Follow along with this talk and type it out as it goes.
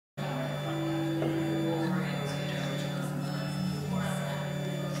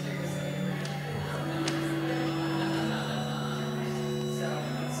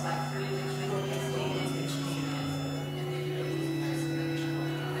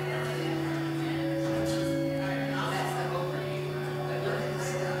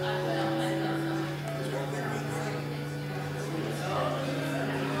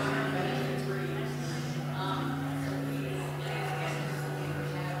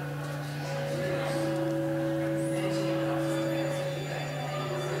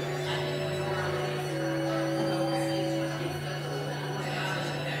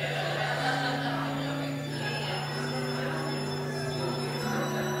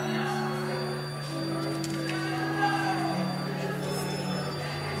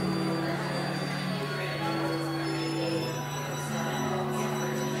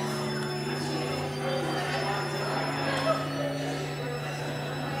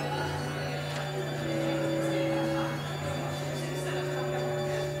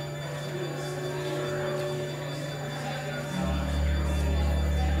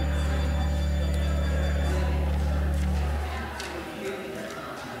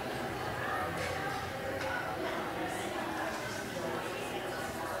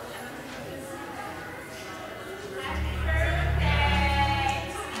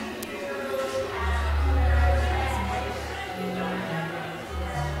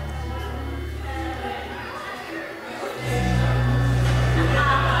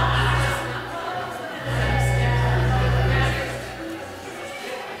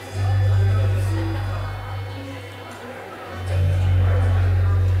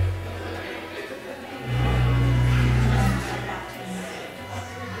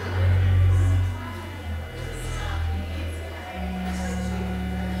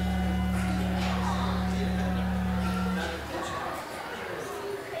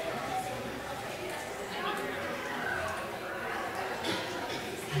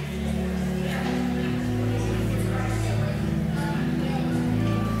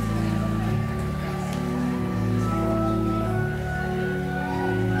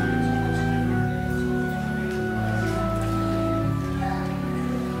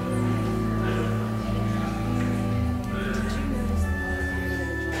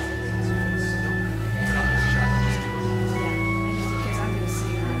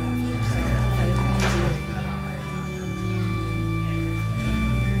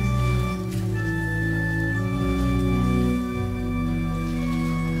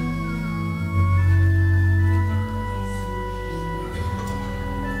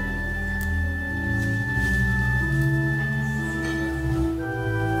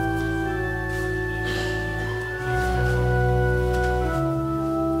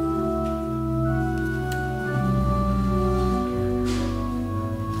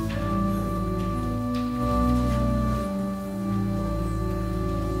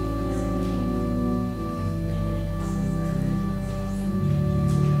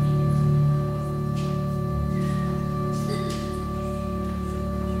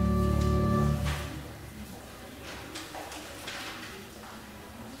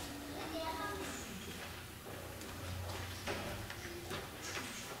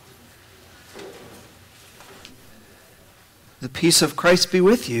The peace of Christ be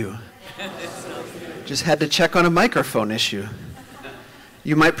with you. Just had to check on a microphone issue.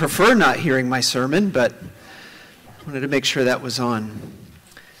 You might prefer not hearing my sermon, but I wanted to make sure that was on.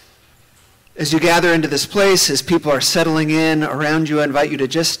 As you gather into this place, as people are settling in around you, I invite you to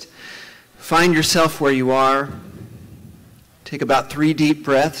just find yourself where you are. Take about 3 deep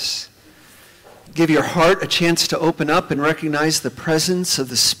breaths. Give your heart a chance to open up and recognize the presence of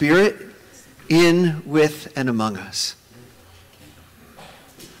the Spirit in, with, and among us.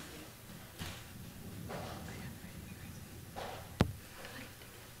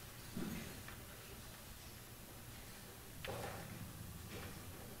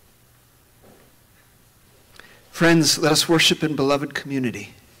 Friends, let us worship in beloved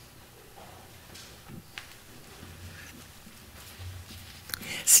community.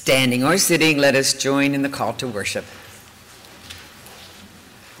 Standing or sitting, let us join in the call to worship.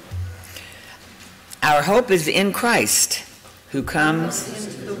 Our hope is in Christ, who comes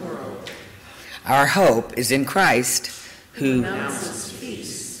into the world. Our hope is in Christ, who announces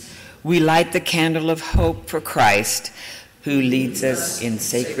peace. We light the candle of hope for Christ, who leads us in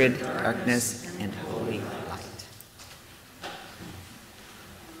sacred darkness and holy light.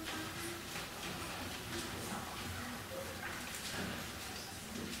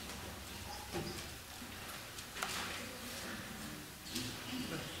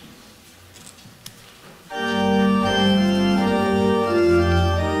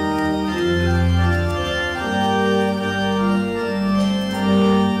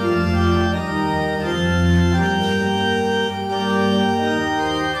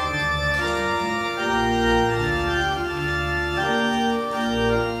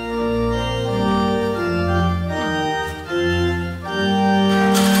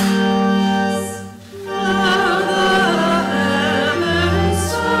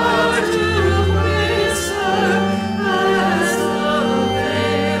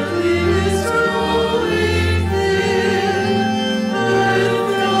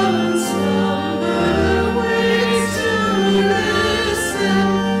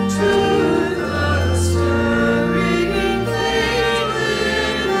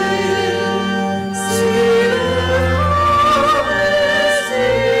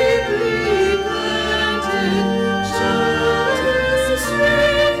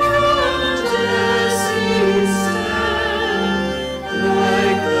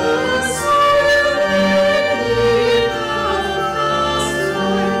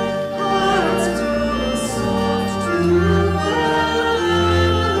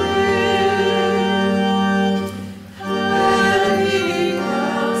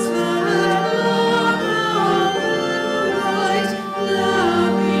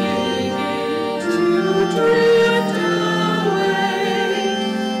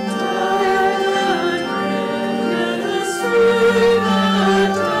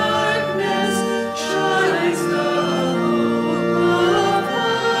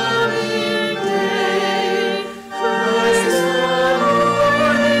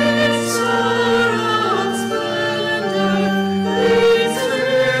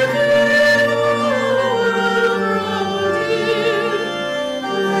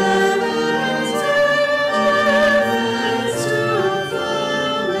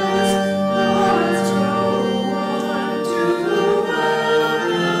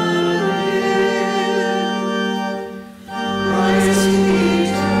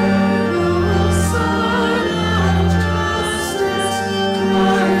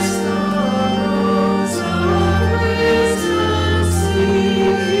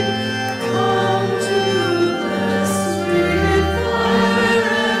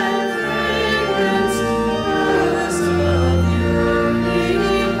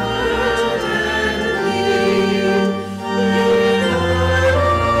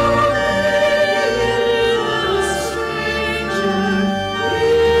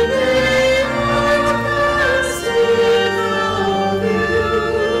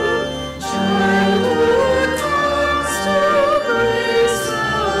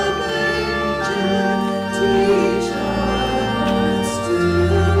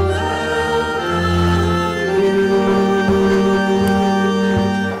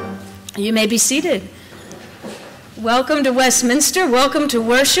 may be seated. Welcome to Westminster. Welcome to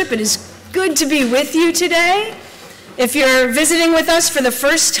worship. It is good to be with you today. If you're visiting with us for the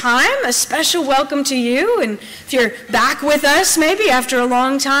first time, a special welcome to you. And if you're back with us maybe after a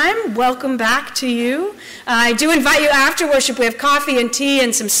long time, welcome back to you. I do invite you after worship. We have coffee and tea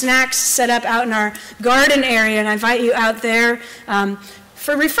and some snacks set up out in our garden area, and I invite you out there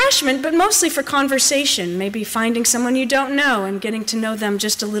for refreshment, but mostly for conversation, maybe finding someone you don't know and getting to know them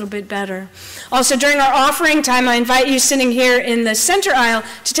just a little bit better. Also, during our offering time, I invite you sitting here in the center aisle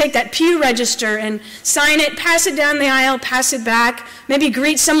to take that pew register and sign it, pass it down the aisle, pass it back, maybe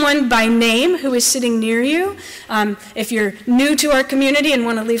greet someone by name who is sitting near you. If you're new to our community and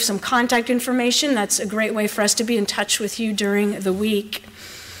want to leave some contact information, that's a great way for us to be in touch with you during the week.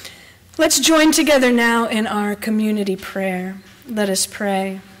 Let's join together now in our community prayer. Let us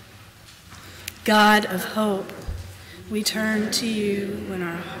pray. God of hope, we turn to you when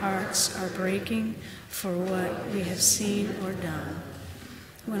our hearts are breaking for what we have seen or done,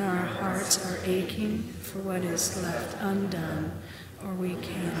 when our hearts are aching for what is left undone or we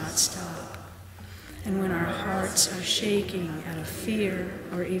cannot stop, and when our hearts are shaking out of fear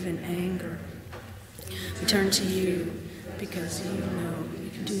or even anger. We turn to you because you know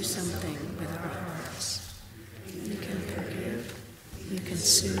you can do something with our hearts. You can forgive, you can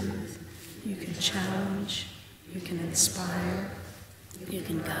soothe, you can challenge, you can inspire, you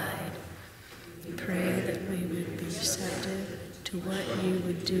can guide. We pray that we would be receptive to what you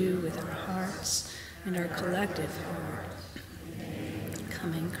would do with our hearts and our collective heart.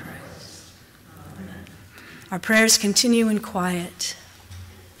 Come in Christ. Amen. Our prayers continue in quiet.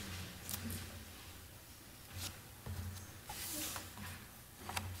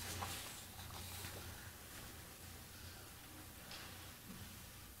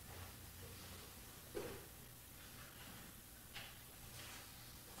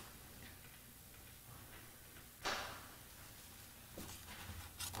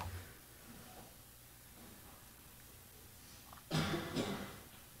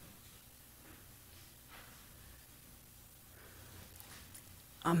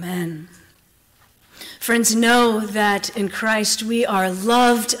 Amen. Friends, know that in Christ we are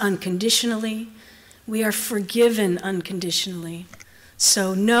loved unconditionally. We are forgiven unconditionally.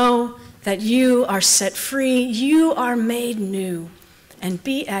 So know that you are set free, you are made new, and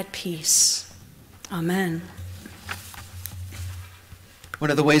be at peace. Amen.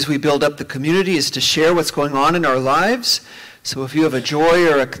 One of the ways we build up the community is to share what's going on in our lives. So if you have a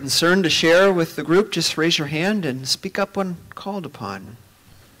joy or a concern to share with the group, just raise your hand and speak up when called upon.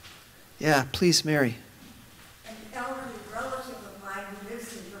 Yeah, please, Mary. An elderly relative of mine who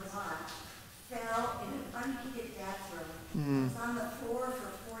lives in Vermont fell in an unheated bathroom. Was on the floor for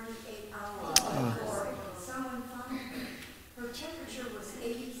 48 hours before someone found her. Her temperature was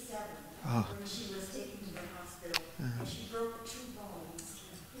 87 when she was taken to the hospital, and she broke 2 bones.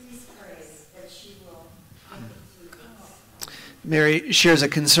 Please pray that she will make it through this. Mary shares a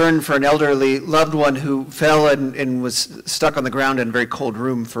concern for an elderly loved one who fell and was stuck on the ground in a very cold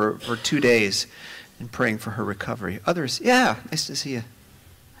room for 2 days, and praying for her recovery. Others, yeah, nice to see you. I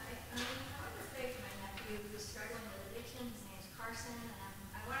want to pray for my nephew who's struggling with addiction. His name's Carson.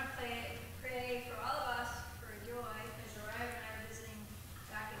 I want to pray for all of us for joy, because Orion and I are visiting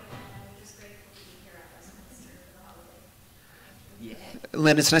back again, and we're just grateful to be here at Westminster for the holiday.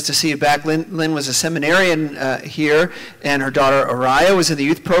 Lynn, it's nice to see you back. Lynn was a seminarian here, and her daughter Araya was in the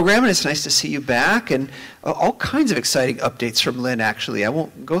youth program, and it's nice to see you back. And all kinds of exciting updates from Lynn, actually. I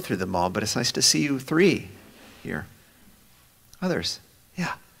won't go through them all, but it's nice to see you 3 here. Others?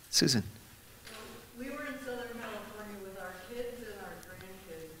 Yeah, Susan. We were in Southern California with our kids and our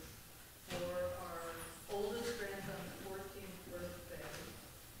grandkids for our oldest grandson's 14th birthday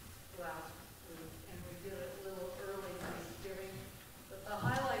last week, and we did a little early Thanksgiving. But the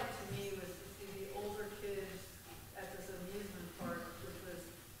highlight to me was to see the older kids at this amusement park, which was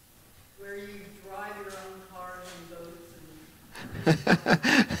where you drive your own cars and boats. And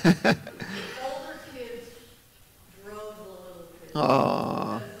the older kids drove the little kids.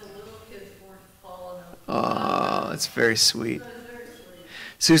 Aww. Because the little kids weren't falling up. Oh, that's very sweet. It was very sweet.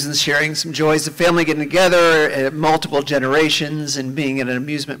 Susan's sharing some joys of family getting together, multiple generations, and being in an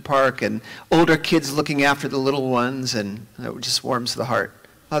amusement park, and older kids looking after the little ones, and it just warms the heart.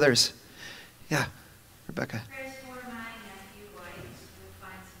 Others? Yeah, Rebecca. Prayers for my nephew, White, who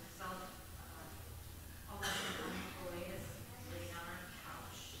finds himself almost unemployed, laying on a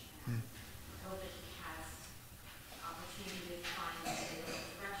couch. And I hope that he has opportunity to find a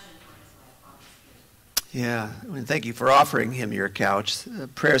direction for his life while he's here. Yeah, and thank you for offering him your couch.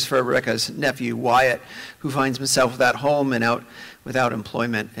 Prayers for Rebecca's nephew, Wyatt, who finds himself without home and out without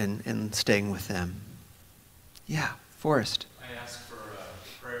employment and staying with them. Yeah, Forrest. I ask for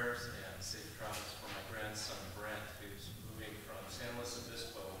prayers and safe travels for my grandson, Brent, who's moving from San Luis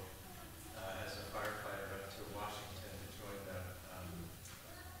Obispo as a firefighter up to Washington to join the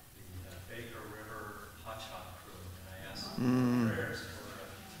Baker River Hot Shot crew. And I ask for prayers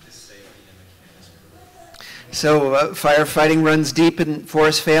for his safety and the his crew. So firefighting runs deep in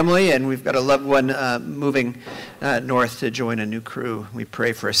Forrest's family, and we've got a loved one moving north to join a new crew. We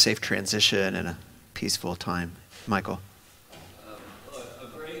pray for a safe transition and a peaceful time. Michael. A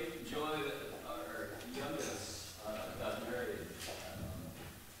great joy that our youngest got married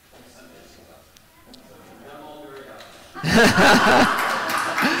 6 Sundays ago. So I'm all very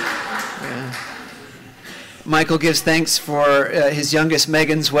happy. Michael gives thanks for his youngest,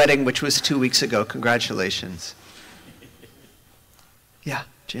 Megan's wedding, which was 2 weeks ago. Congratulations. Yeah,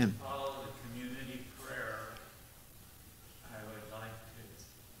 Jim. Follow the community prayer. I would like to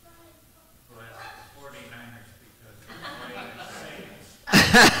bless the 49ers because they're playing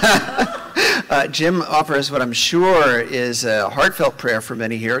the Jim offers what I'm sure is a heartfelt prayer for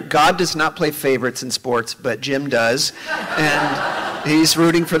many here. God does not play favorites in sports, but Jim does. And he's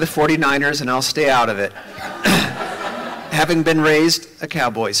rooting for the 49ers, and I'll stay out of it. Having been raised a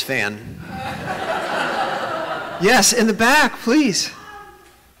Cowboys fan. Yes, in the back, please.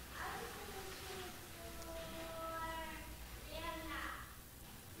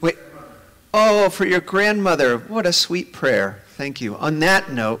 Wait. Oh, for your grandmother. What a sweet prayer. Thank you. On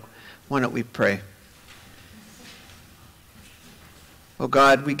that note, why don't we pray? Oh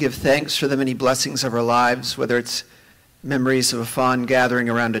God, we give thanks for the many blessings of our lives, whether it's memories of a fond gathering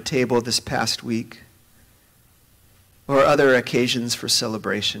around a table this past week, or other occasions for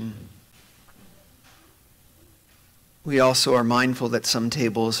celebration. We also are mindful that some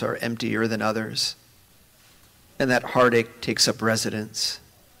tables are emptier than others, and that heartache takes up residence.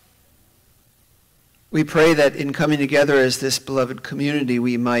 We pray that in coming together as this beloved community,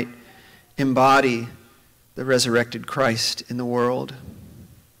 we might embody the resurrected Christ in the world.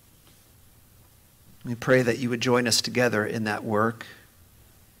 We pray that you would join us together in that work,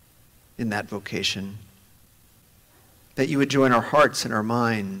 in that vocation, that you would join our hearts and our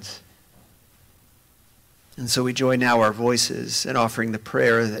minds. And so we join now our voices in offering the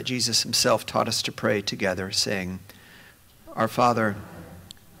prayer that Jesus himself taught us to pray together, saying, Our Father,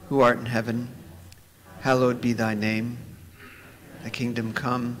 who art in heaven, hallowed be thy name. Thy kingdom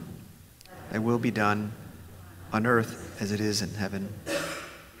come, thy will be done, on earth as it is in heaven.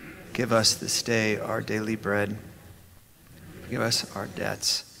 Give us this day our daily bread. Forgive us our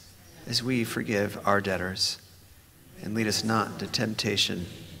debts, as we forgive our debtors. And lead us not into temptation,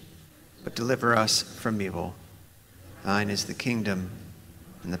 but deliver us from evil. Thine is the kingdom,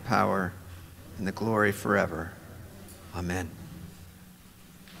 and the power, and the glory forever. Amen.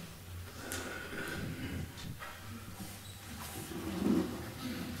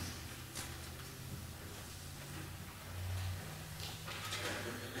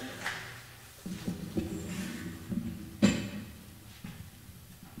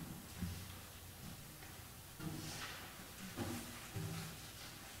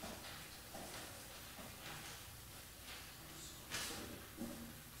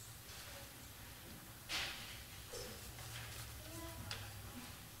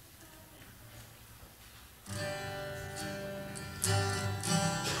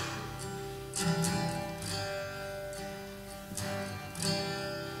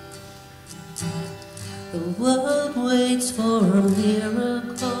 The world waits for a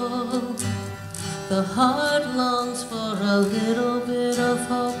miracle. The heart longs for a little bit of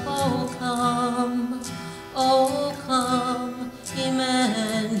hope. Oh come,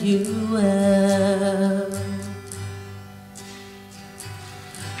 Emmanuel.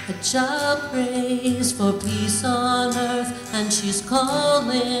 A child prays for peace on earth, and she's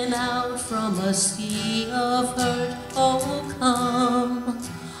calling out from a sea of hurt. Oh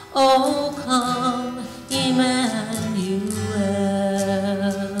come, Emmanuel.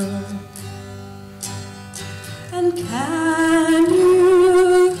 And can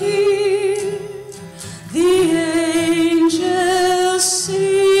you hear the angels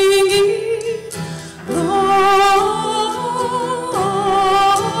singing, glory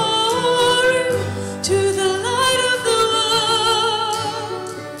to the light of the world,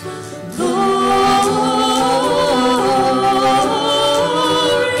 glory,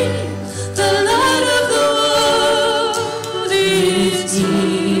 the light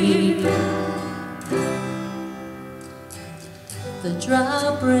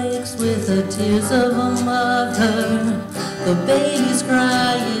breaks with the tears of a mother. The baby's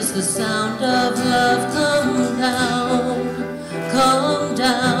cry is the sound of love. Come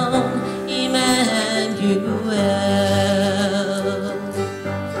down, Emmanuel.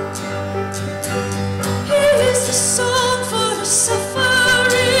 Here is the song for the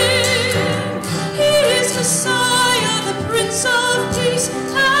suffering. Here is Messiah, the Prince of Peace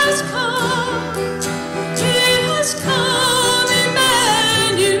has come. He has come, Emmanuel.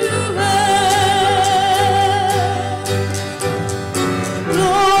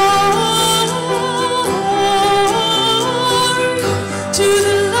 Glory to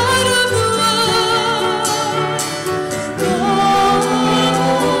the light of the world. Glory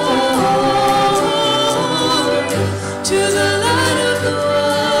to the light of the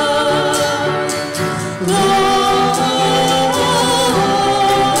world. Glory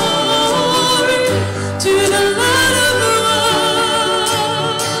to the light of the world.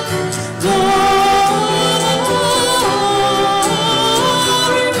 Glory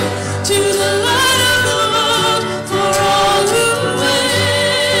to the light of the world. For all who wait,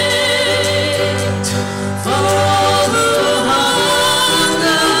 for all who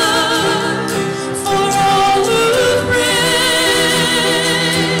hunger, for all who pray,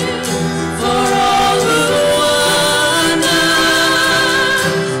 for all who wonder,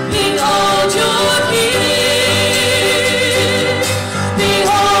 behold your King,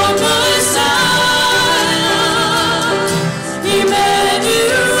 behold Messiah,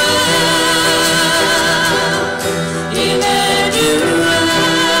 Emmanuel,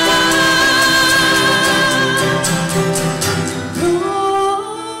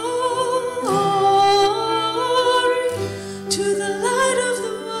 Glory to the light of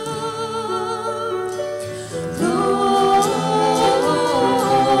the world.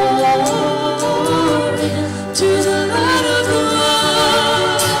 Glory to the light of the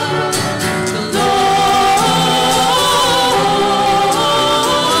world. Glory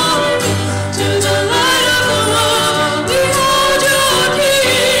to the light of the world. Behold your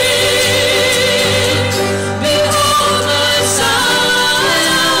King, behold Messiah,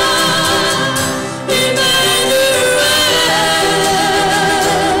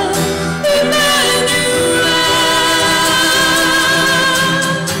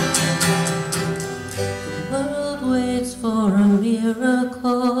 The world waits for a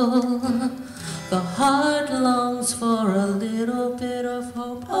miracle. The heart longs for a little bit of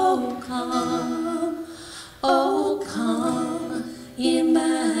hope. Oh, come,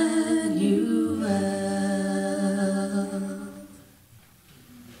 Emmanuel.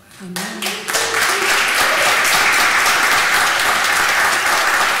 Amen.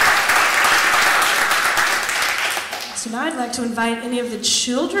 So now I'd like to invite any of the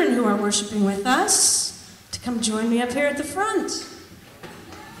children who are worshiping with us to come join me up here at the front. It's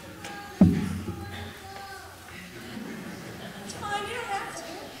fine, you don't have to.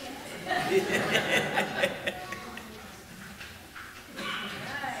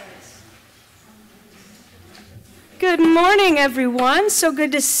 Good morning, everyone. So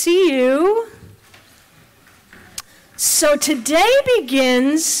good to see you. So today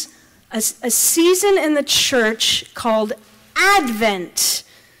begins a season in the church called Advent.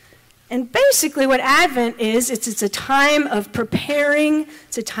 And basically what Advent is, it's a time of preparing,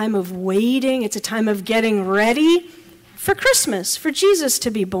 it's a time of waiting, it's a time of getting ready for Christmas, for Jesus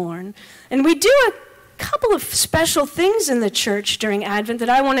to be born. And we do a couple of special things in the church during Advent that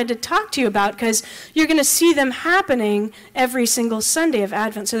I wanted to talk to you about because you're going to see them happening every single Sunday of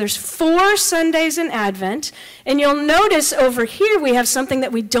Advent. So there's 4 Sundays in Advent, and you'll notice over here we have something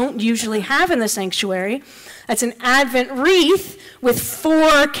that we don't usually have in the sanctuary. That's an Advent wreath with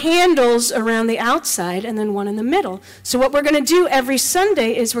 4 candles around the outside and then one in the middle. So what we're going to do every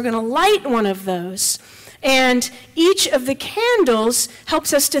Sunday is we're going to light one of those. And each of the candles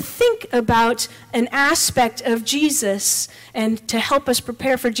helps us to think about an aspect of Jesus and to help us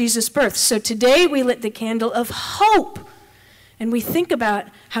prepare for Jesus' birth. So today we lit the candle of hope. And we think about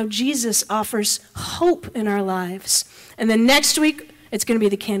how Jesus offers hope in our lives. And then next week, it's going to be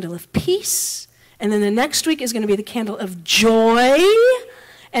the candle of peace. And then the next week is going to be the candle of joy.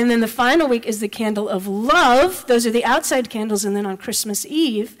 And then the final week is the candle of love. Those are the outside candles. And then on Christmas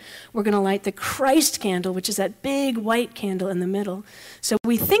Eve, we're going to light the Christ candle, which is that big white candle in the middle. So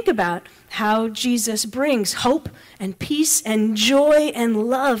we think about how Jesus brings hope and peace and joy and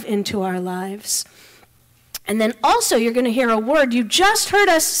love into our lives. And then also you're going to hear a word. You just heard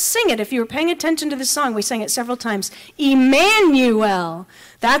us sing it. If you were paying attention to the song, we sang it several times. Emmanuel.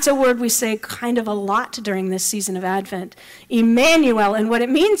 That's a word we say kind of a lot during this season of Advent. Emmanuel. And what it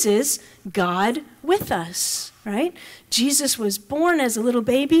means is God with us. right? Jesus was born as a little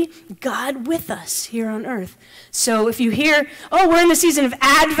baby, God with us here on earth. So if you hear, oh, we're in the season of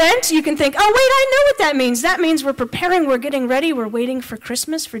Advent, you can think, oh, wait, I know what that means. That means we're preparing, we're getting ready, we're waiting for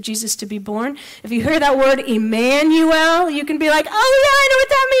Christmas, for Jesus to be born. If you hear that word Emmanuel, you can be like, oh, yeah, I know what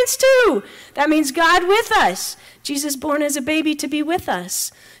that means too. That means God with us. Jesus born as a baby to be with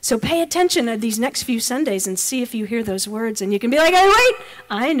us. So pay attention to these next few Sundays and see if you hear those words. And you can be like, hey, wait,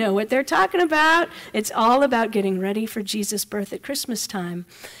 I know what they're talking about. It's all about getting ready for Jesus' birth at Christmas time.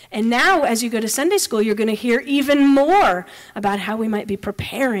 And now, as you go to Sunday school, you're going to hear even more about how we might be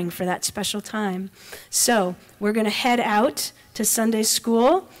preparing for that special time. So we're going to head out to Sunday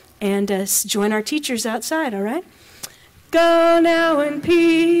school and join our teachers outside, all right? Go now in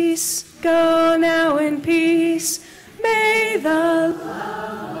peace, go now in peace. May the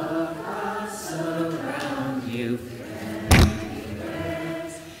love of God surround you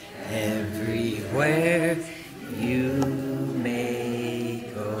everywhere you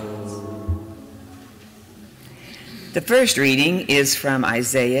may go. The first reading is from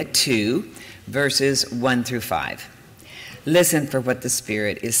Isaiah 2, verses 1 through 5. Listen for what the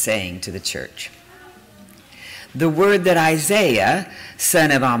Spirit is saying to the church. The word that Isaiah,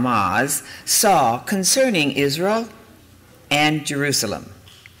 son of Amoz, saw concerning Israel and Jerusalem.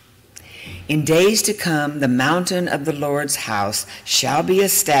 In days to come, the mountain of the Lord's house shall be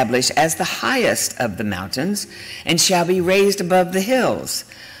established as the highest of the mountains, and shall be raised above the hills.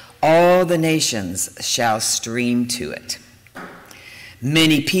 All the nations shall stream to it.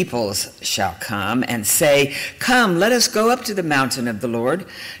 Many peoples shall come and say, come, let us go up to the mountain of the Lord,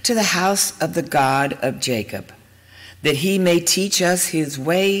 to the house of the God of Jacob, that he may teach us his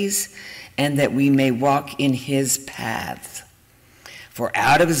ways, and that we may walk in his paths. For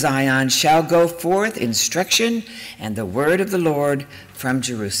out of Zion shall go forth instruction and the word of the Lord from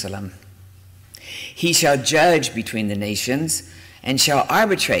Jerusalem. He shall judge between the nations, and shall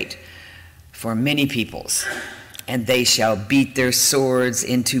arbitrate for many peoples. And they shall beat their swords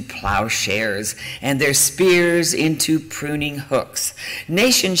into plowshares, and their spears into pruning hooks.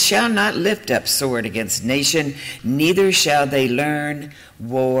 Nation shall not lift up sword against nation, neither shall they learn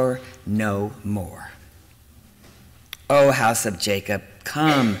war no more. O house of Jacob,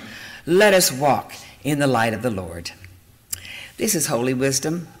 come, let us walk in the light of the Lord. This is holy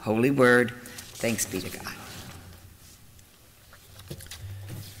wisdom, holy word. Thanks be to God.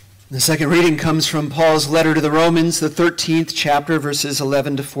 The second reading comes from Paul's letter to the Romans, the 13th chapter, verses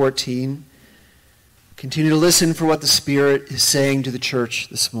 11 to 14. Continue to listen for what the Spirit is saying to the church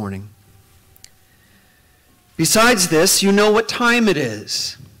this morning. Besides this, you know what time it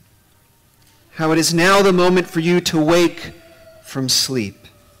is, how it is now the moment for you to wake from sleep.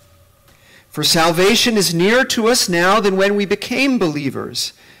 For salvation is nearer to us now than when we became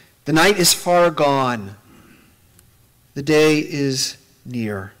believers. The night is far gone. The day is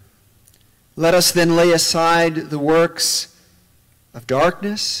near. Let us then lay aside the works of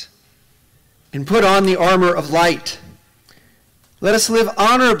darkness and put on the armor of light. Let us live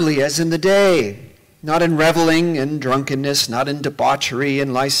honorably as in the day, not in reveling and drunkenness, not in debauchery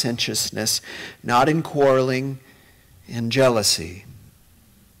and licentiousness, not in quarreling and jealousy.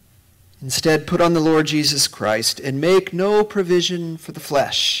 Instead, put on the Lord Jesus Christ and make no provision for the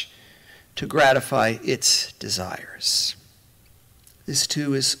flesh to gratify its desires. This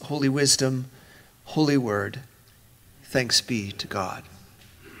too is holy wisdom, holy word. Thanks be to God.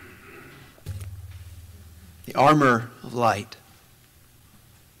 The armor of light.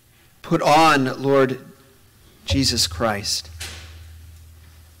 Put on, Lord Jesus Christ.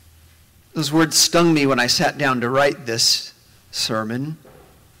 Those words stung me when I sat down to write this sermon.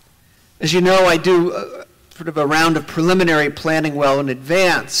 As you know, I do sort of a round of preliminary planning well in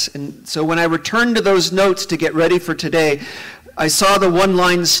advance. And so when I returned to those notes to get ready for today, I saw the one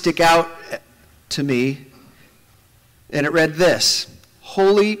line stick out to me, and it read this: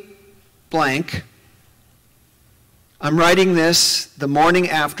 Holy blank. I'm writing this the morning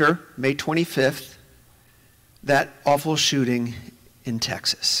after, May 25th, that awful shooting in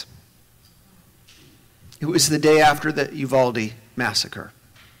Texas. It was the day after the Uvalde massacre.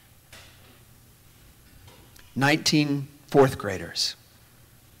 19 fourth graders.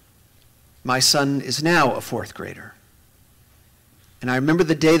 My son is now a fourth grader. And I remember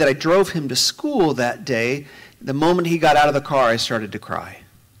the day that I drove him to school that day. The moment he got out of the car, I started to cry.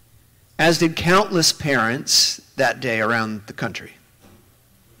 As did countless parents that day around the country.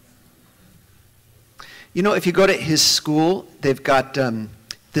 You know, if you go to his school, they've got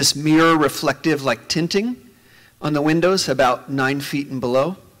this mirror reflective like tinting on the windows about 9 feet and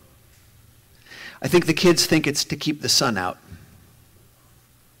below. I think the kids think it's to keep the sun out.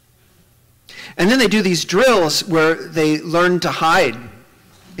 And then they do these drills where they learn to hide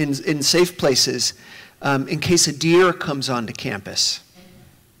in safe places in case a deer comes onto campus.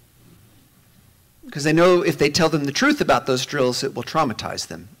 Because they know if they tell them the truth about those drills, it will traumatize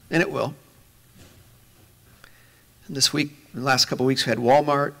them. And it will. And this week, in the last couple of weeks, we had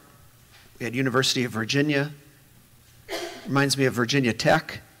Walmart. We had University of Virginia. Reminds me of Virginia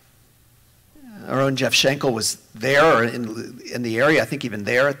Tech. Our own Jeff Schenkel was there or in the area, I think even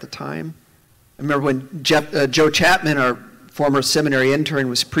there at the time. I remember when Joe Chapman, our former seminary intern,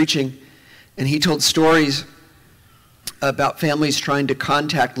 was preaching, and he told stories about families trying to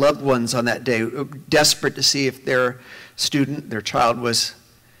contact loved ones on that day, desperate to see if their child was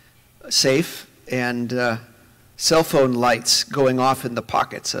safe, and cell phone lights going off in the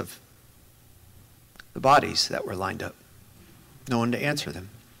pockets of the bodies that were lined up. No one to answer them.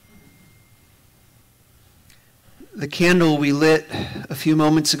 The candle we lit a few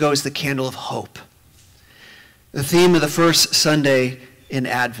moments ago is the candle of hope. The theme of the first Sunday in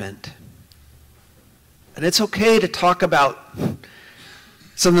Advent. And it's okay to talk about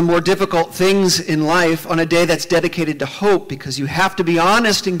some of the more difficult things in life on a day that's dedicated to hope, because you have to be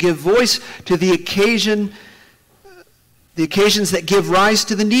honest and give voice to the occasions that give rise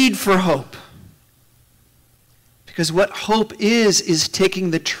to the need for hope. Because what hope is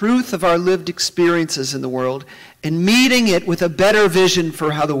taking the truth of our lived experiences in the world and meeting it with a better vision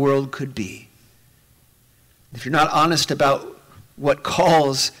for how the world could be. If you're not honest about what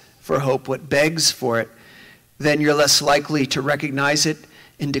calls for hope, what begs for it, then you're less likely to recognize it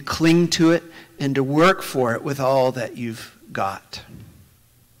and to cling to it and to work for it with all that you've got.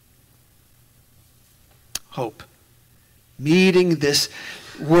 Hope. Meeting this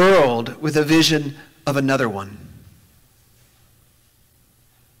world with a vision of another one.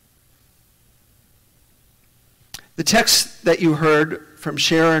 The text that you heard from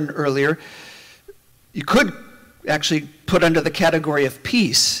Sharon earlier, you could actually put under the category of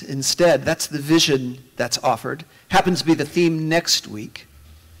peace instead. That's the vision that's offered. Happens to be the theme next week.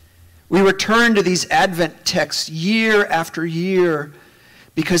 We return to these Advent texts year after year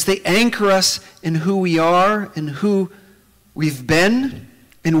because they anchor us in who we are and who we've been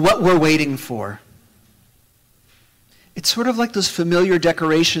and what we're waiting for. It's sort of like those familiar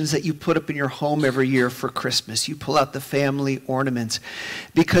decorations that you put up in your home every year for Christmas. You pull out the family ornaments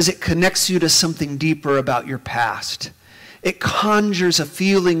because it connects you to something deeper about your past. It conjures a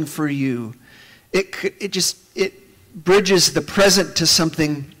feeling for you. It bridges the present to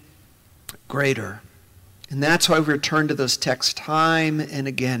something greater. And that's why we return to those texts time and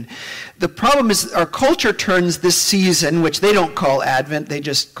again. The problem is our culture turns this season, which they don't call Advent, they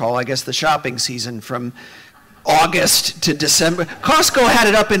just call, I guess, the shopping season from August to December. Costco had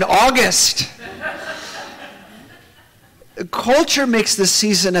it up in August. Culture makes this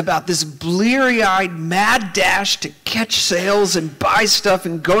season about this bleary-eyed mad dash to catch sales and buy stuff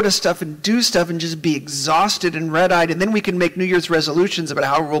and go to stuff and do stuff and just be exhausted and red-eyed. And then we can make New Year's resolutions about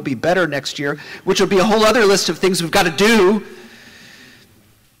how we'll be better next year, which will be a whole other list of things we've got to do.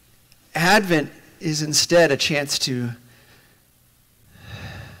 Advent is instead a chance to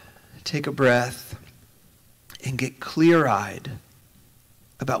take a breath and get clear-eyed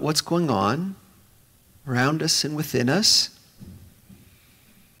about what's going on around us and within us,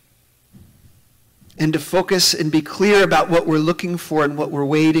 and to focus and be clear about what we're looking for and what we're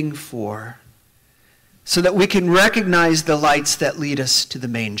waiting for, so that we can recognize the lights that lead us to the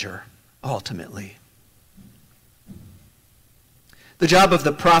manger, ultimately. The job of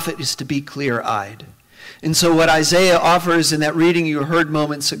the prophet is to be clear-eyed. And so what Isaiah offers in that reading you heard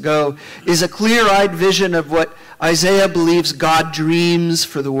moments ago is a clear-eyed vision of what Isaiah believes God dreams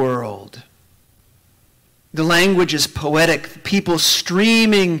for the world. The language is poetic. People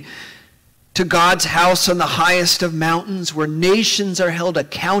streaming to God's house on the highest of mountains, where nations are held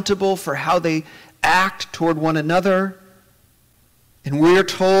accountable for how they act toward one another. And we're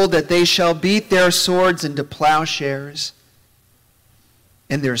told that they shall beat their swords into plowshares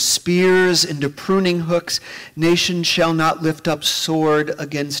and their spears into pruning hooks. Nation shall not lift up sword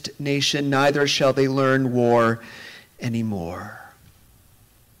against nation, neither shall they learn war anymore.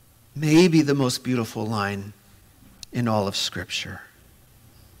 Maybe the most beautiful line in all of Scripture.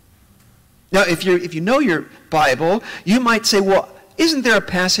 Now, if you know your Bible, you might say, well, isn't there a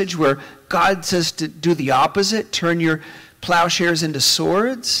passage where God says to do the opposite, turn your plowshares into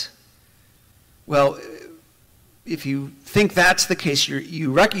swords? Well, if you think that's the case,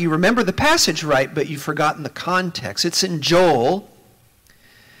 you remember the passage right, but you've forgotten the context. It's in Joel.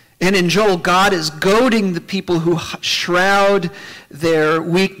 And in Joel, God is goading the people who shroud their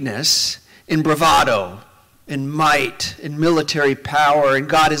weakness in bravado and might and military power, and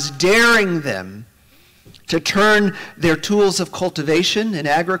God is daring them to turn their tools of cultivation and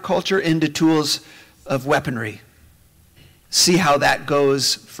agriculture into tools of weaponry. See how that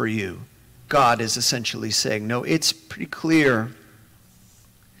goes for you. God is essentially saying, no, it's pretty clear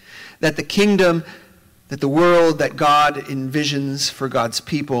that the kingdom, that the world that God envisions for God's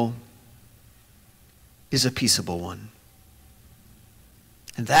people is a peaceable one.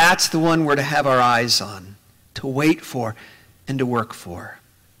 And that's the one we're to have our eyes on, to wait for, and to work for.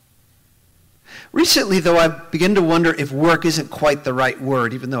 Recently, though, I've begun to wonder if work isn't quite the right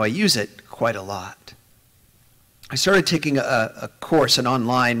word, even though I use it quite a lot. I started taking a course, an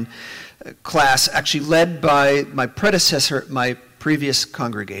online class, actually led by my predecessor at my previous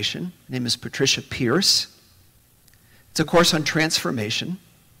congregation. Her name is Patricia Pierce. It's a course on transformation.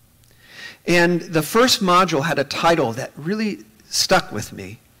 And the first module had a title that really stuck with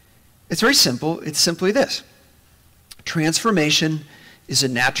me. It's very simple. It's simply this: transformation is a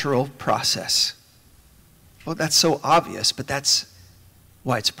natural process. Well, that's so obvious, but that's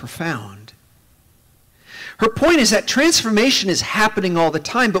why it's profound. Her point is that transformation is happening all the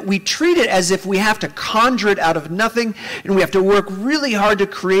time, but we treat it as if we have to conjure it out of nothing, and we have to work really hard to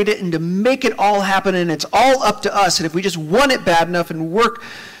create it and to make it all happen, and it's all up to us. And if we just want it bad enough and work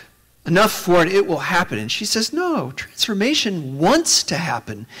enough for it, it will happen. And she says, no, transformation wants to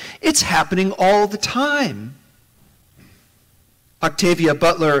happen. It's happening all the time. Octavia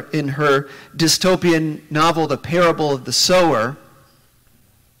Butler, in her dystopian novel, The Parable of the Sower,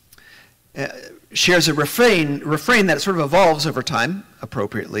 shares a refrain that sort of evolves over time,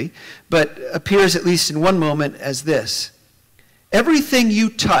 appropriately, but appears at least in one moment as this: everything you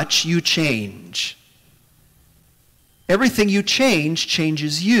touch, you change. Everything you change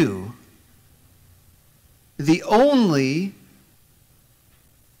changes you. The only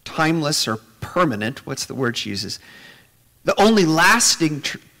timeless or permanent, what's the word she uses? The only lasting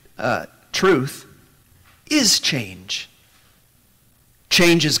truth is change.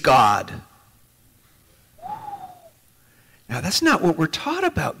 Change is God. Now, that's not what we're taught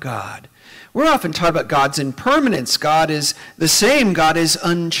about God. We're often taught about God's impermanence. God is the same. God is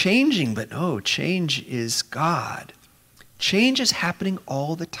unchanging. But no, change is God. Change is happening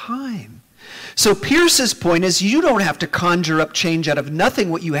all the time. So Pierce's point is, you don't have to conjure up change out of nothing.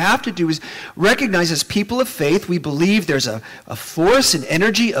 What you have to do is recognize, as people of faith, we believe there's a force, an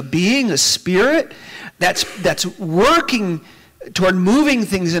energy, a being, a spirit that's working toward moving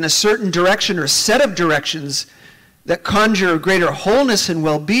things in a certain direction or set of directions that conjure greater wholeness and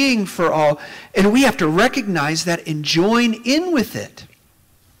well-being for all. And we have to recognize that and join in with it.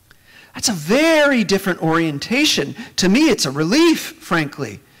 That's a very different orientation. To me, it's a relief,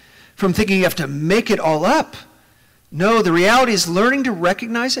 frankly, from thinking you have to make it all up. No, the reality is learning to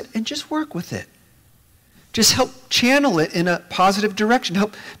recognize it and just work with it. Just help channel it in a positive direction.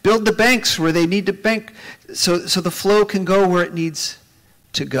 Help build the banks where they need to bank so the flow can go where it needs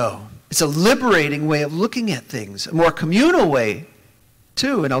to go. It's a liberating way of looking at things, a more communal way,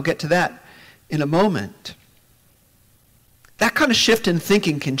 too, and I'll get to that in a moment. That kind of shift in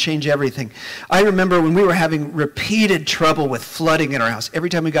thinking can change everything. I remember when we were having repeated trouble with flooding in our house. Every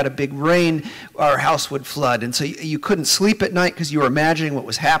time we got a big rain, our house would flood. And so you couldn't sleep at night because you were imagining what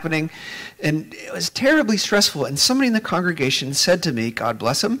was happening. And it was terribly stressful. And somebody in the congregation said to me, God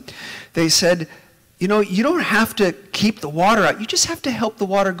bless them, they said, you know, you don't have to keep the water out. You just have to help the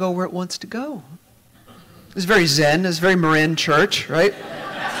water go where it wants to go. It was very Zen. It was very Marin church, right?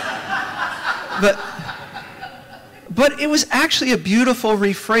 But it was actually a beautiful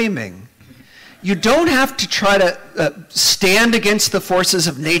reframing. You don't have to try to stand against the forces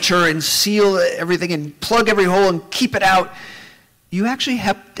of nature and seal everything and plug every hole and keep it out. You actually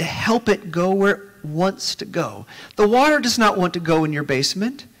have to help it go where it wants to go. The water does not want to go in your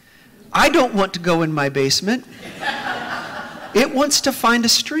basement. I don't want to go in my basement. It wants to find a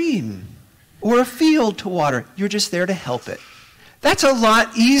stream or a field to water. You're just there to help it. That's a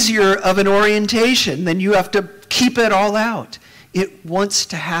lot easier of an orientation than you have to keep it all out. It wants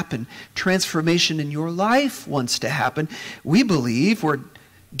to happen. Transformation in your life wants to happen. We believe, we're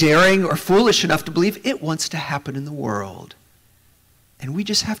daring or foolish enough to believe, it wants to happen in the world. And we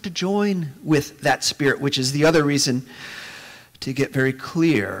just have to join with that spirit, which is the other reason to get very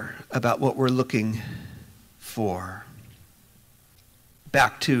clear about what we're looking for.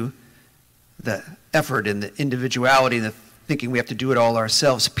 Back to the effort and the individuality and the thinking we have to do it all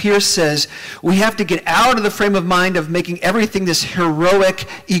ourselves. Pierce says we have to get out of the frame of mind of making everything this heroic,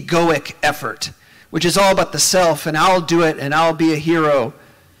 egoic effort, which is all about the self, and I'll do it, and I'll be a hero.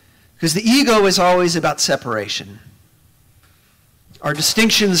 Because the ego is always about separation. Our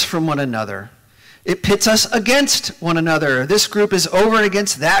distinctions from one another. It pits us against one another. This group is over and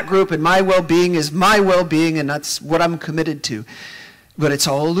against that group, and my well-being is my well-being, and that's what I'm committed to. But it's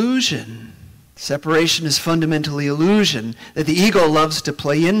all illusion. Separation is fundamentally illusion that the ego loves to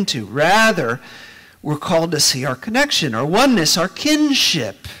play into. Rather, we're called to see our connection, our oneness, our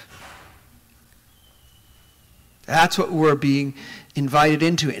kinship. That's what we're being invited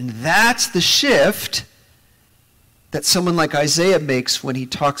into, and that's the shift that someone like Isaiah makes when he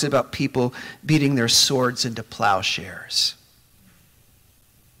talks about people beating their swords into plowshares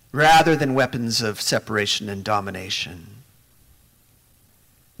rather than weapons of separation and domination.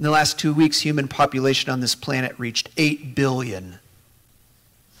 In the last 2 weeks, human population on this planet reached 8 billion.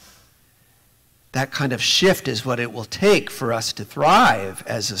 That kind of shift is what it will take for us to thrive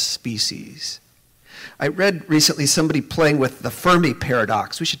as a species. I read recently somebody playing with the Fermi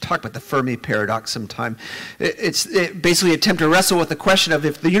paradox. We should talk about the Fermi paradox sometime. It's basically attempt to wrestle with the question of,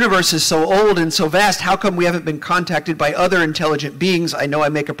 if the universe is so old and so vast, how come we haven't been contacted by other intelligent beings? I know I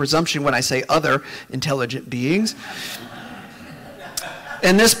make a presumption when I say other intelligent beings.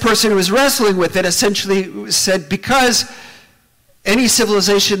 And this person who was wrestling with it essentially said, because any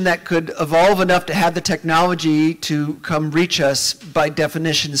civilization that could evolve enough to have the technology to come reach us, by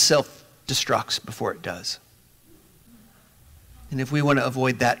definition, self-destructs before it does. And if we want to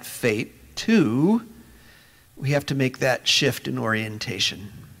avoid that fate, too, we have to make that shift in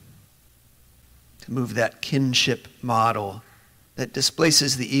orientation. To move that kinship model that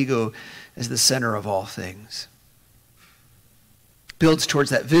displaces the ego as the center of all things. Builds towards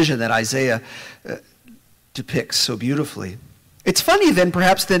that vision that Isaiah depicts so beautifully. It's funny then,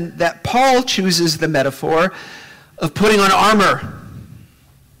 perhaps, then, that Paul chooses the metaphor of putting on armor.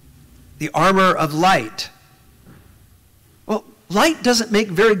 The armor of light. Well, light doesn't make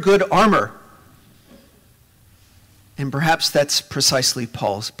very good armor. And perhaps that's precisely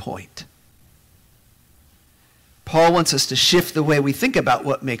Paul's point. Paul wants us to shift the way we think about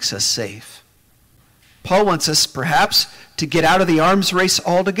what makes us safe. Paul wants us, perhaps, to get out of the arms race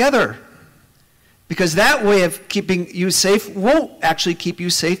altogether. Because that way of keeping you safe won't actually keep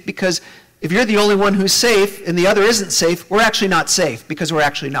you safe, because if you're the only one who's safe and the other isn't safe, we're actually not safe because we're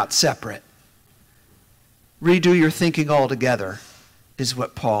actually not separate. Redo your thinking altogether is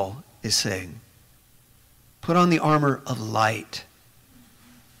what Paul is saying. Put on the armor of light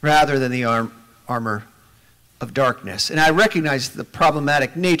rather than the armor of darkness. And I recognize the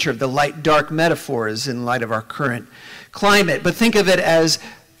problematic nature of the light-dark metaphors in light of our current climate, but think of it as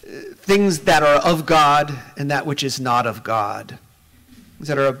things that are of God and that which is not of God. Things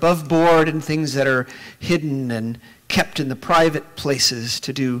that are above board and things that are hidden and kept in the private places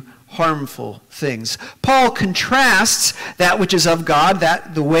to do harmful things. Paul contrasts that which is of God,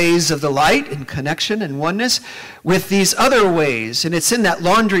 that the ways of the light and connection and oneness, with these other ways. And it's in that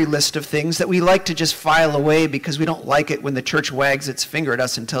laundry list of things that we like to just file away because we don't like it when the church wags its finger at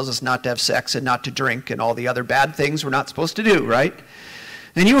us and tells us not to have sex and not to drink and all the other bad things we're not supposed to do, right?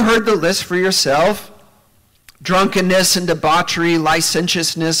 And you heard the list for yourself. Drunkenness and debauchery,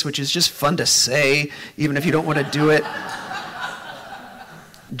 licentiousness, which is just fun to say, even if you don't want to do it.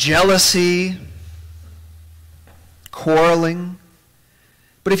 Jealousy, quarreling.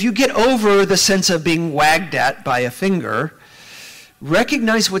 But if you get over the sense of being wagged at by a finger,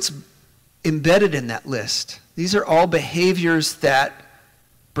 recognize what's embedded in that list. These are all behaviors that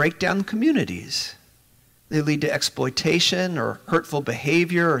break down communities. They lead to exploitation or hurtful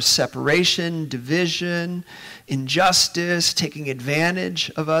behavior or separation, division, injustice, taking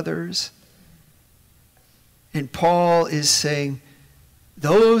advantage of others. And Paul is saying,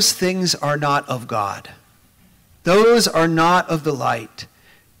 those things are not of God. Those are not of the light.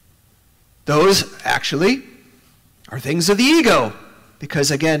 Those actually are things of the ego, because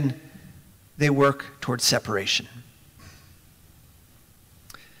again, they work towards separation.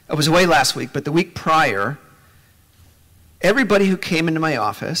 I was away last week, but the week prior, everybody who came into my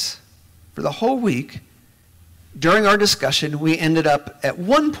office for the whole week, during our discussion, we ended up at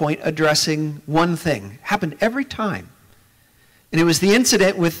one point addressing one thing. Happened every time. And it was the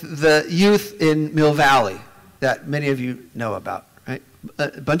incident with the youth in Mill Valley that many of you know about, right?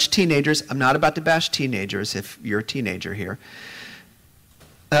 A bunch of teenagers. I'm not about to bash teenagers if you're a teenager here.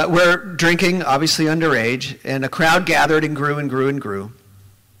 We're drinking, obviously underage, and a crowd gathered and grew and grew and grew.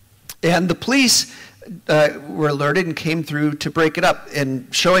 And the police were alerted and came through to break it up,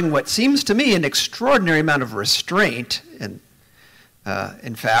 and showing what seems to me an extraordinary amount of restraint, and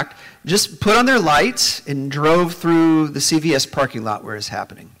in fact, just put on their lights and drove through the CVS parking lot where it's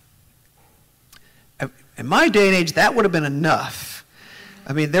happening. In my day and age, that would have been enough.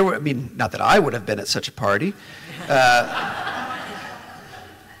 Not that I would have been at such a party.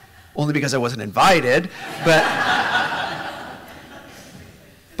 only because I wasn't invited, but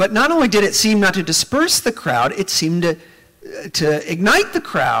not only did it seem not to disperse the crowd, it seemed to ignite the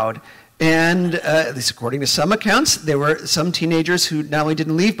crowd. And at least according to some accounts, there were some teenagers who not only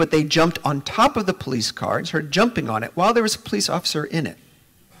didn't leave, but they jumped on top of the police car and started jumping on it while there was a police officer in it.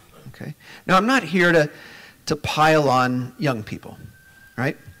 Okay. Now, I'm not here to pile on young people,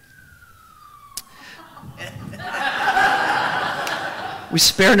 right? We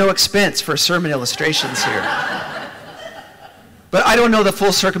spare no expense for sermon illustrations here. But I don't know the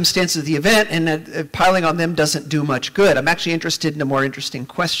full circumstances of the event, and piling on them doesn't do much good. I'm actually interested in a more interesting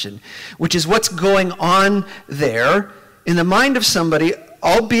question, which is what's going on there in the mind of somebody,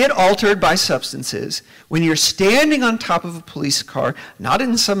 albeit altered by substances, when you're standing on top of a police car, not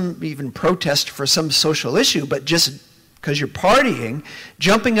in some even protest for some social issue, but just because you're partying,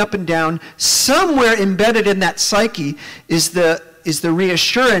 jumping up and down. Somewhere embedded in that psyche is the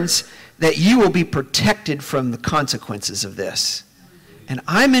reassurance that you will be protected from the consequences of this. And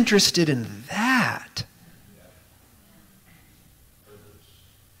I'm interested in that.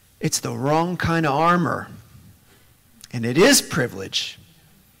 It's the wrong kind of armor. And it is privilege.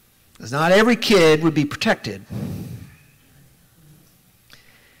 Because not every kid would be protected.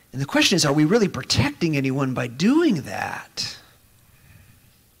 And the question is, are we really protecting anyone by doing that?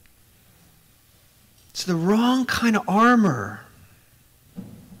 It's the wrong kind of armor.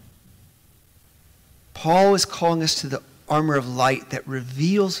 Paul is calling us to the armor of light that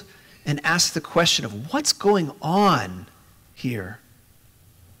reveals and asks the question of what's going on here.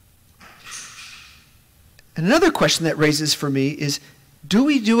 And another question that raises for me is, do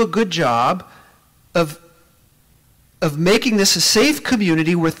we do a good job of making this a safe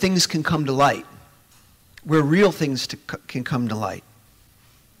community where things can come to light, where real things can come to light?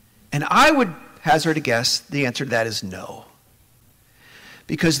 And I would hazard a guess the answer to that is no.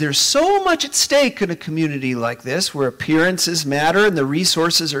 Because there's so much at stake in a community like this where appearances matter and the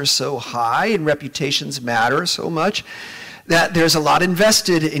resources are so high and reputations matter so much that there's a lot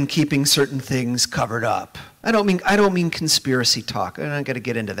invested in keeping certain things covered up. I don't mean conspiracy talk. I'm not going to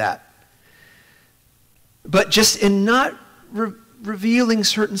get into that. But just in not revealing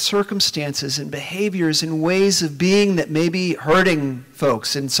certain circumstances and behaviors and ways of being that may be hurting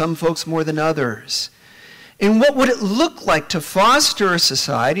folks, and some folks more than others. And what would it look like to foster a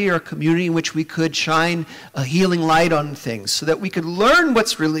society or a community in which we could shine a healing light on things so that we could learn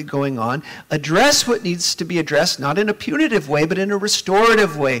what's really going on, address what needs to be addressed, not in a punitive way, but in a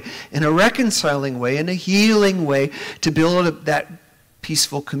restorative way, in a reconciling way, in a healing way, to build that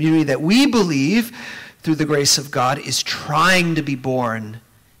peaceful community that we believe, through the grace of God, is trying to be born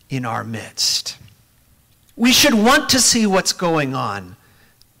in our midst. We should want to see what's going on.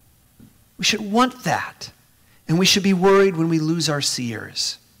 We should want that. And we should be worried when we lose our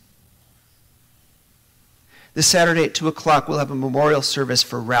seers. This Saturday at 2 o'clock, we'll have a memorial service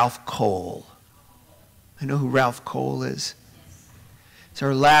for Ralph Cole. I know who Ralph Cole is. It's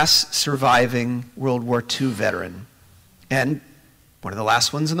our last surviving World War II veteran. And one of the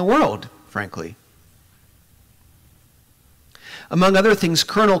last ones in the world, frankly. Among other things,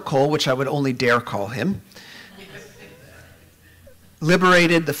 Colonel Cole, which I would only dare call him,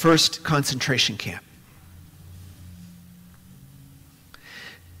 liberated the first concentration camp.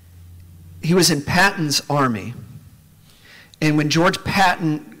 He was in Patton's army. And when George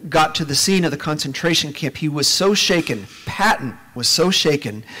Patton got to the scene of the concentration camp, he was so shaken, Patton was so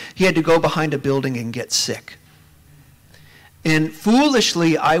shaken, he had to go behind a building and get sick. And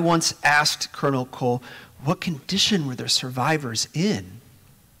foolishly, I once asked Colonel Cole, what condition were their survivors in?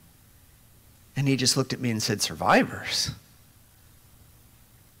 And he just looked at me and said, survivors?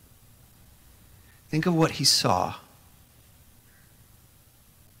 Think of what he saw.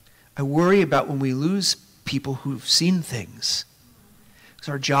 I worry about when we lose people who've seen things. Because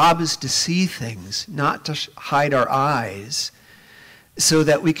our job is to see things, not to hide our eyes, so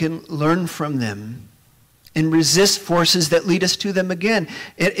that we can learn from them and resist forces that lead us to them again.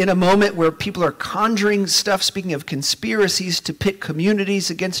 In a moment where people are conjuring stuff, speaking of conspiracies to pit communities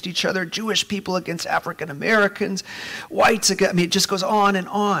against each other, Jewish people against African Americans, whites against, it just goes on and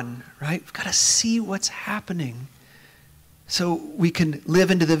on, right? We've got to see what's happening so we can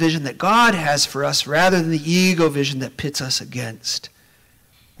live into the vision that God has for us rather than the ego vision that pits us against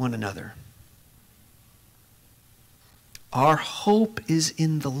one another. Our hope is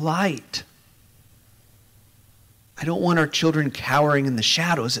in the light. I don't want our children cowering in the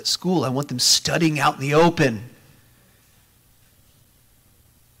shadows at school. I want them studying out in the open.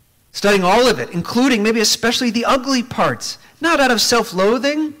 Studying all of it, including maybe especially the ugly parts. Not out of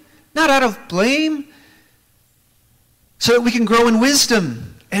self-loathing, not out of blame, so that we can grow in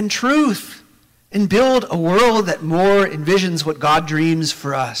wisdom and truth and build a world that more envisions what God dreams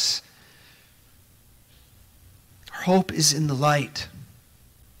for us. Our hope is in the light.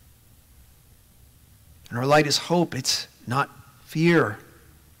 And our light is hope. It's not fear.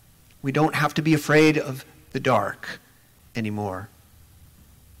 We don't have to be afraid of the dark anymore.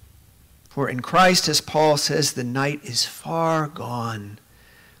 For in Christ, as Paul says, the night is far gone.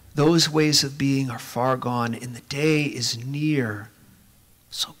 Those ways of being are far gone, and the day is near.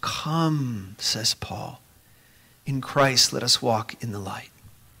 So come, says Paul. In Christ, let us walk in the light.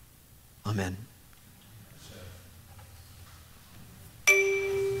 Amen.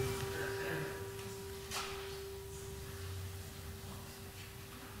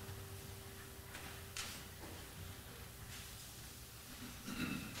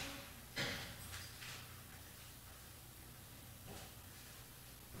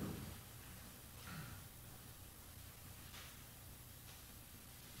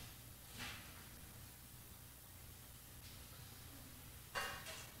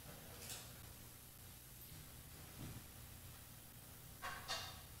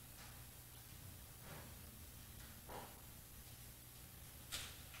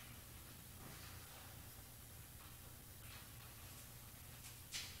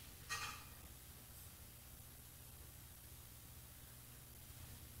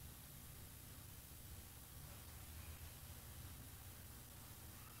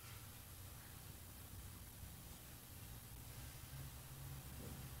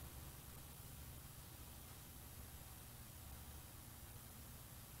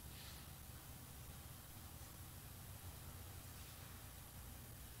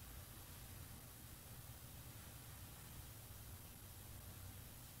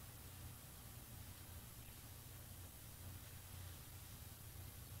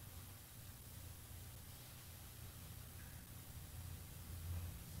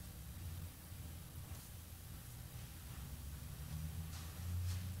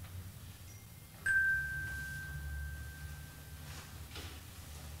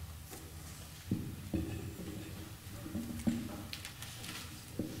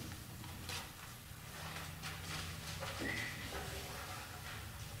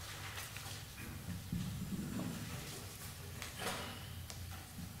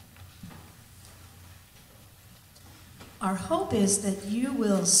 Our hope is that you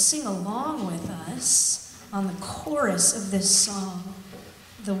will sing along with us on the chorus of this song.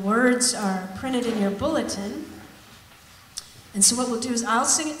 The words are printed in your bulletin. And so what we'll do is I'll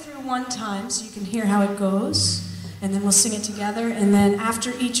sing it through one time so you can hear how it goes, and then we'll sing it together, and then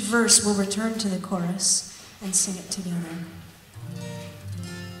after each verse we'll return to the chorus and sing it together.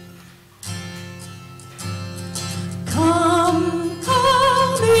 Come,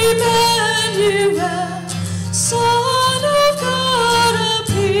 come, Emmanuel, Son of God,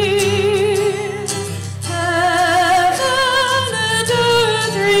 appear. Heaven and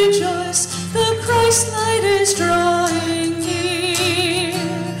earth rejoice, the Christ light is drawing near.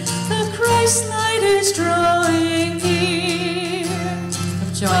 The Christ light is drawing near.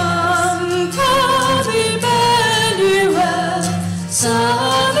 Come, come, Emmanuel,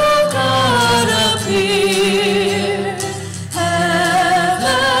 Son of God, appear. Heaven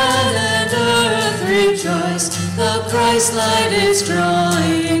and earth rejoice, the Christ light is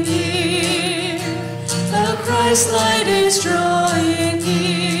drawing near. The Christ light is drawing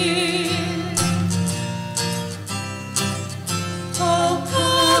near. Oh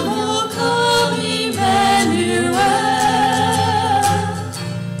come, Emmanuel,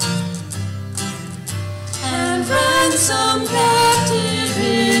 and ransom captive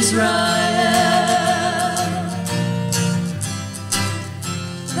Israel,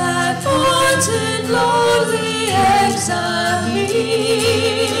 that vaunted lowly exile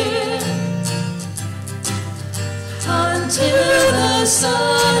here, until the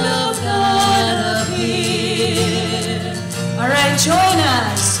Son of God appear. All right, join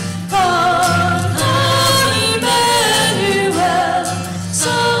us. Come, come, Emmanuel,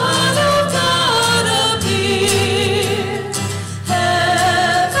 Son of God, appear.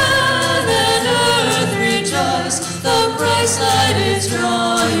 Heaven and earth rejoice, the Christ light is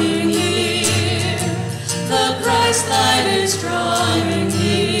drawing near. The Christ light is drawing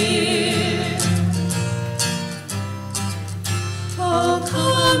near. Oh,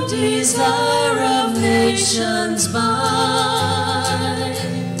 come, desire of nations bind,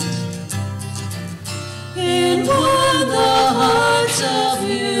 in one the hearts of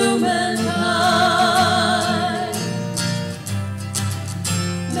humankind.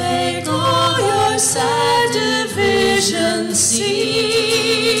 Make all your sad divisions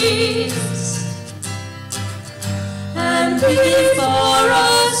cease, and be for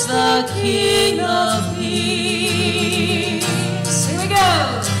us the King of Peace. Here we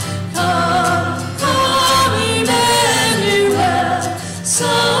go. Come, come, Emmanuel,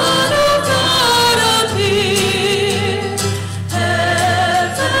 Son of God appear.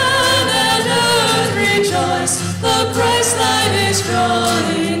 Heaven and earth rejoice, the Christ light is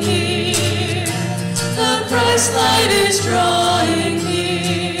drawing near. The Christ light is drawing near.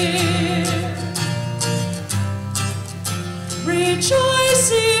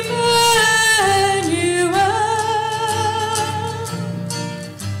 Rejoice, Emmanuel,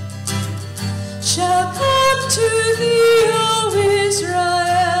 shall come to thee, O Israel.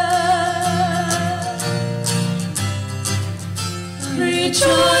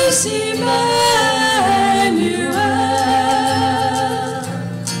 Rejoice, Emmanuel,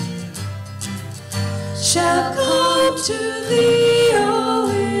 shall come to thee, O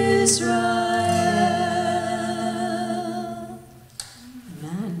Israel.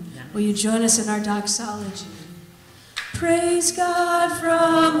 Amen. Will you join us in our doxology? Praise God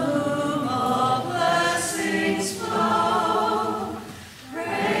from whom all blessings flow.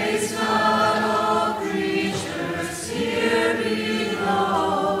 Praise God, all creatures here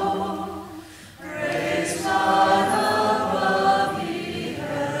below. Praise God above the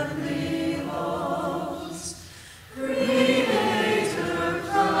heavenly hosts. Creator,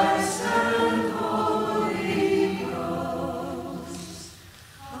 Christ, and Holy Ghost.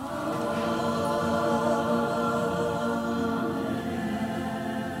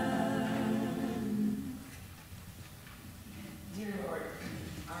 Dear Lord,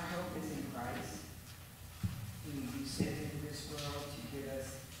 our hope is in Christ, who you sent into this world to give us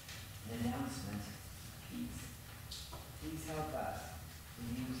an announcement of peace. Please help us to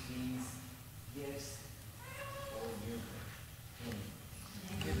use these gifts for your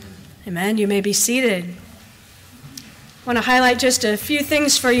kingdom. Amen. You may be seated. I want to highlight just a few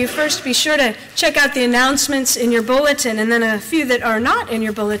things for you. First, be sure to check out the announcements in your bulletin, and then a few that are not in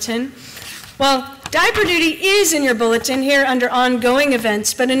your bulletin. Well, diaper duty is in your bulletin here under ongoing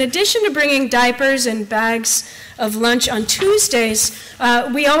events, but in addition to bringing diapers and bags of lunch on Tuesdays,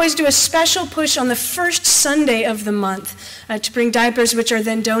 we always do a special push on the first Sunday of the month to bring diapers, which are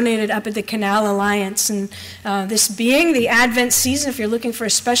then donated up at the Canal Alliance. And this being the Advent season, if you're looking for a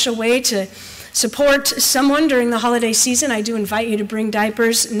special way to support someone during the holiday season, I do invite you to bring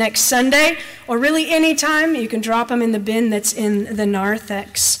diapers next Sunday, or really any time. You can drop them in the bin that's in the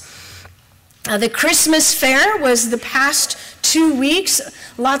narthex. The Christmas fair was the past 2 weeks.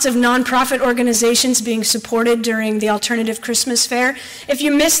 Lots of nonprofit organizations being supported during the Alternative Christmas Fair. If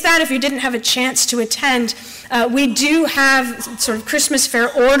you missed that, if you didn't have a chance to attend, we do have sort of Christmas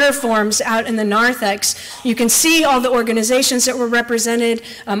fair order forms out in the narthex. You can see all the organizations that were represented,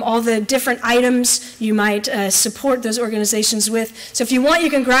 all the different items you might support those organizations with. So if you want, you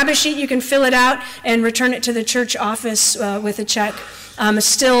can grab a sheet, you can fill it out, and return it to the church office with a check.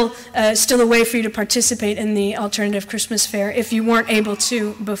 Still a way for you to participate in the Alternative Christmas Fair if you weren't able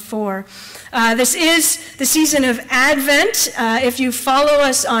to before. This is the season of Advent. If you follow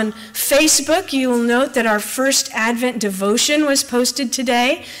us on Facebook, you will note that our first Advent devotion was posted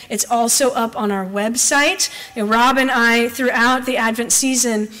today. It's also up on our website. Rob and I, throughout the Advent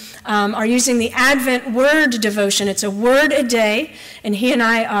season, are using the Advent Word devotion. It's a word a day, and he and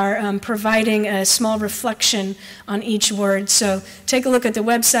I are providing a small reflection on each word. So take a look at the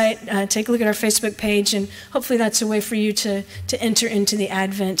website, take a look at our Facebook page, and hopefully that's a way for you to enter into the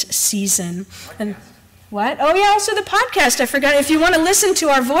Advent season. And what? Oh, yeah, also the podcast. I forgot. If you want to listen to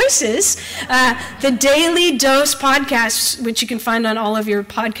our voices, the Daily Dose podcast, which you can find on all of your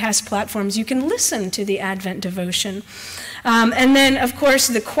podcast platforms, you can listen to the Advent devotion. And then, of course,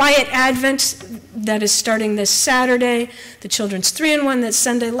 the Quiet Advent that is starting this Saturday, the Children's 3-in-1 that's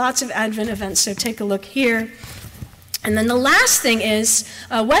Sunday, lots of Advent events, so take a look here. And then the last thing is,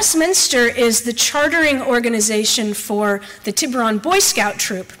 Westminster is the chartering organization for the Tiburon Boy Scout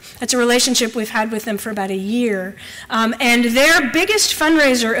Troop. That's a relationship we've had with them for about a year. And their biggest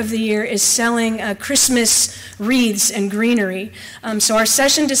fundraiser of the year is selling Christmas wreaths and greenery. So our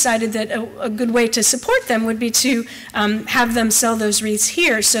session decided that a good way to support them would be to have them sell those wreaths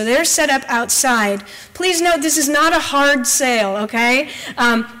here. So they're set up outside. Please note, this is not a hard sale, okay?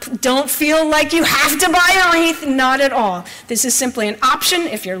 Don't feel like you have to buy a wreath, not at all. This is simply an option.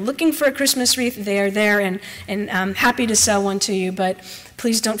 If you're looking for a Christmas wreath, they are there, and I'm happy to sell one to you, but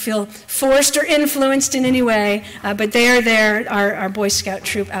please don't feel forced or influenced in any way, but they are there, our Boy Scout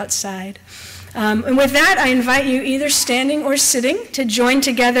troop outside. And with that, I invite you, either standing or sitting, to join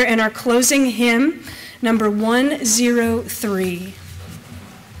together in our closing hymn, number 103.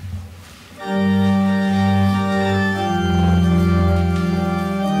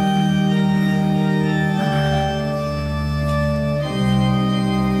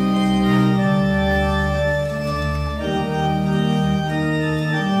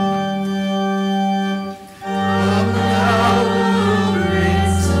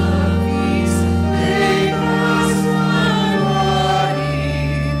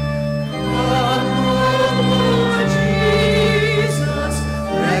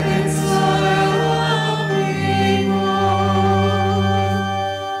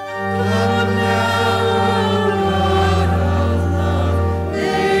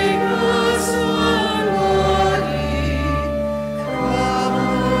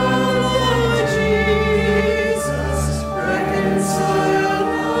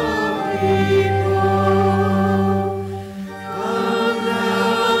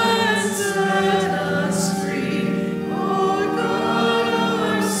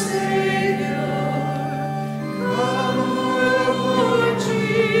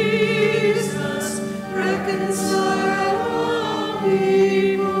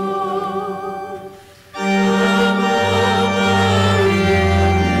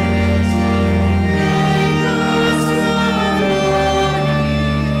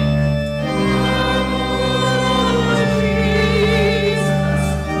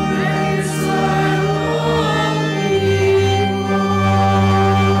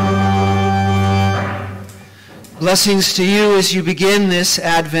 Blessings to you as you begin this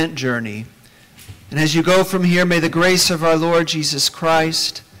Advent journey. And as you go from here, may the grace of our Lord Jesus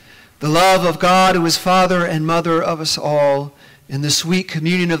Christ, the love of God who is Father and Mother of us all, and the sweet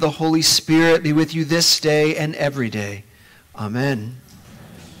communion of the Holy Spirit be with you this day and every day. Amen.